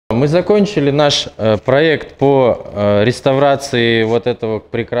Мы закончили наш проект по реставрации вот этого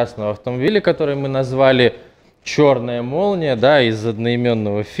прекрасного автомобиля, который мы назвали «Черная молния», да, из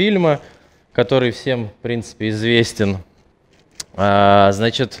одноименного фильма, который всем, в принципе, известен.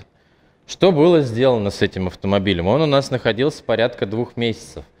 Значит, что было сделано с этим автомобилем? Он у нас находился порядка 2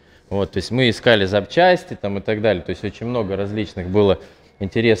 месяцев. Вот, то есть мы искали запчасти там, и так далее. То есть очень много различных было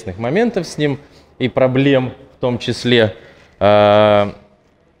интересных моментов с ним и проблем в том числе.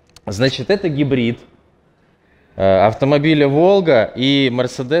 Значит, это гибрид автомобиля «Волга» и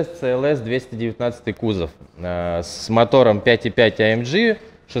Mercedes CLS 219 кузов с мотором 5.5 AMG,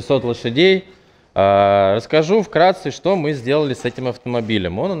 600 лошадей. Расскажу вкратце, что мы сделали с этим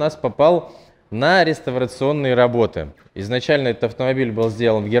автомобилем. Он у нас попал на реставрационные работы. Изначально этот автомобиль был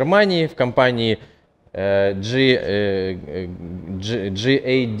сделан в Германии, в компании GAD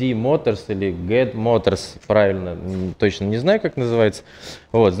Motors или GAD Motors, правильно, точно не знаю, как называется.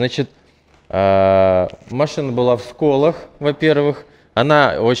 Вот, значит, машина была в сколах, во-первых.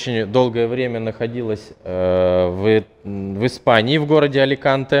 Она очень долгое время находилась в Испании, в городе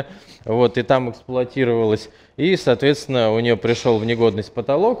Аликанте, вот, и там эксплуатировалась. И, соответственно, у нее пришел в негодность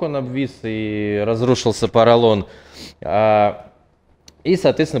потолок, он обвис и разрушился поролон. И,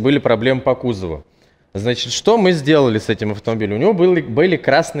 соответственно, были проблемы по кузову. Значит, что мы сделали с этим автомобилем? У него были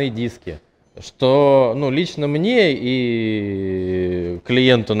красные диски, что, ну, лично мне и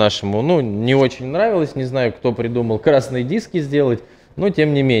клиенту нашему, ну, не очень нравилось. Не знаю, кто придумал красные диски сделать, но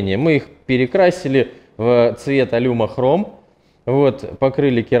тем не менее. Мы их перекрасили в цвет алюма-хром, вот,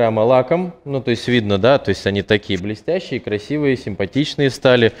 покрыли керамолаком, ну, то есть видно, да, то есть они такие блестящие, красивые, симпатичные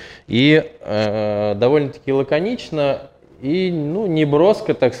стали, и довольно-таки лаконично и, ну, не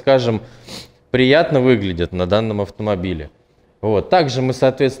броско, так скажем, приятно выглядят на данном автомобиле. Вот. Также мы,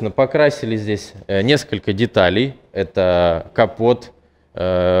 соответственно, покрасили здесь несколько деталей. Это капот,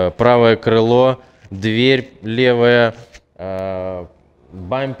 правое крыло, дверь левая,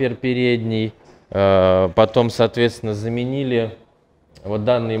 бампер передний. Потом, соответственно, заменили вот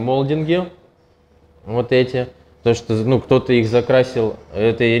данные молдинги, вот эти. То, что, ну, кто-то их закрасил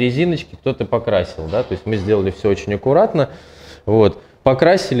этой резиночки, кто-то покрасил, да, то есть мы сделали все очень аккуратно. Вот.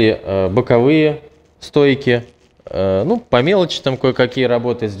 Покрасили боковые стойки, ну, по мелочи там кое-какие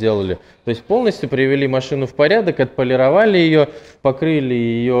работы сделали. То есть полностью привели машину в порядок, отполировали ее, покрыли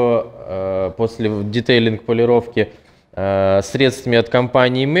ее после детейлинг полировки средствами от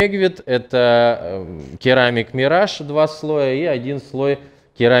компании Megvit. Это керамик Mirage 2 слоя и 1 слой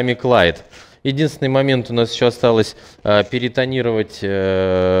керамик Light. Единственный момент, у нас еще осталось перетонировать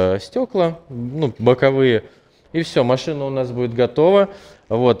стекла, ну, боковые. И все, машина у нас будет готова.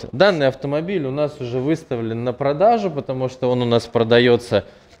 Вот. Данный автомобиль у нас уже выставлен на продажу, потому что он у нас продается,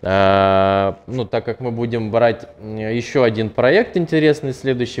 ну, так как мы будем брать еще один проект интересный,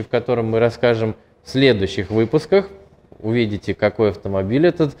 следующий, в котором мы расскажем в следующих выпусках. Увидите, какой автомобиль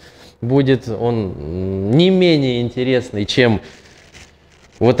этот будет. Он не менее интересный, чем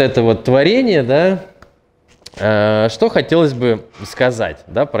вот это вот творение, да. Что хотелось бы сказать,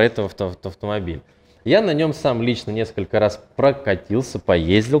 да, про этот автомобиль. Я на нем сам лично несколько раз прокатился,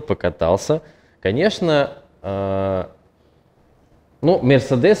 поездил, покатался. Конечно, ну,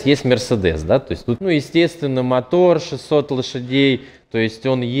 Мерседес есть Мерседес, да, то есть тут, ну, естественно, мотор 600 лошадей, то есть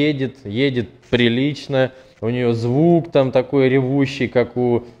он едет прилично, у нее звук там такой ревущий, как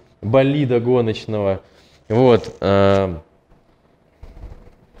у болида гоночного, вот.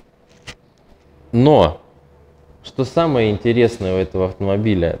 Но что самое интересное у этого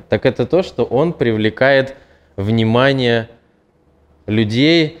автомобиля, так это то, что он привлекает внимание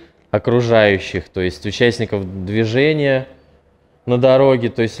людей, окружающих, то есть участников движения на дороге.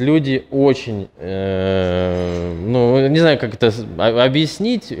 То есть люди очень, ну, не знаю, как это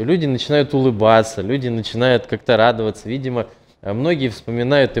объяснить, люди начинают улыбаться, люди начинают как-то радоваться. Видимо, многие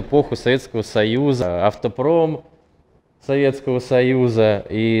вспоминают эпоху Советского Союза, автопром Советского Союза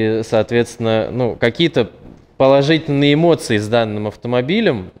и, соответственно, ну, какие-то положительные эмоции с данным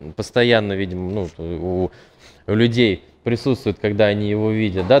автомобилем постоянно, видимо, ну, у людей присутствуют, когда они его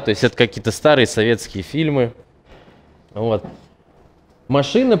видят, да, то есть это какие-то старые советские фильмы. Вот.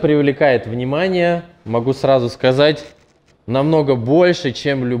 Машина привлекает внимание, могу сразу сказать, намного больше,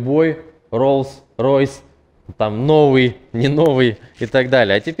 чем любой Rolls-Royce, там новый, не новый и так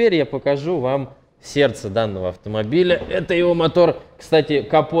далее. А теперь я покажу вам сердце данного автомобиля. Это его мотор. Кстати,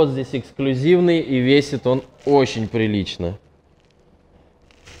 капот здесь эксклюзивный и весит он очень прилично.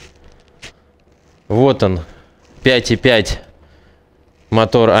 Вот он, 5.5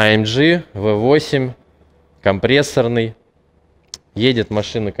 мотор AMG V8, компрессорный. Едет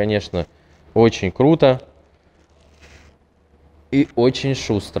машина, конечно, очень круто. и очень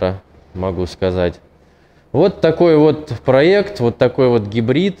шустро, могу сказать. Вот такой вот проект, вот такой вот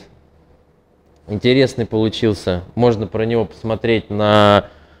гибрид. Интересный получился. Можно про него посмотреть на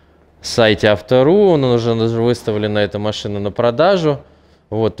сайте Авто.ру. Он уже выставлена, эта машина, на продажу.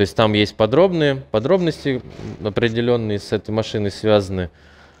 Вот, то есть там есть подробности определенные с этой машиной связаны.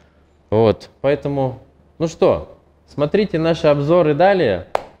 Вот, поэтому, ну что, смотрите наши обзоры далее.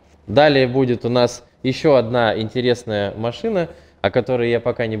 Далее будет у нас еще одна интересная машина, о которой я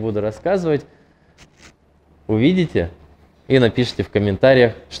пока не буду рассказывать. Увидите и напишите в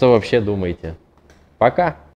комментариях, что вообще думаете. Пока!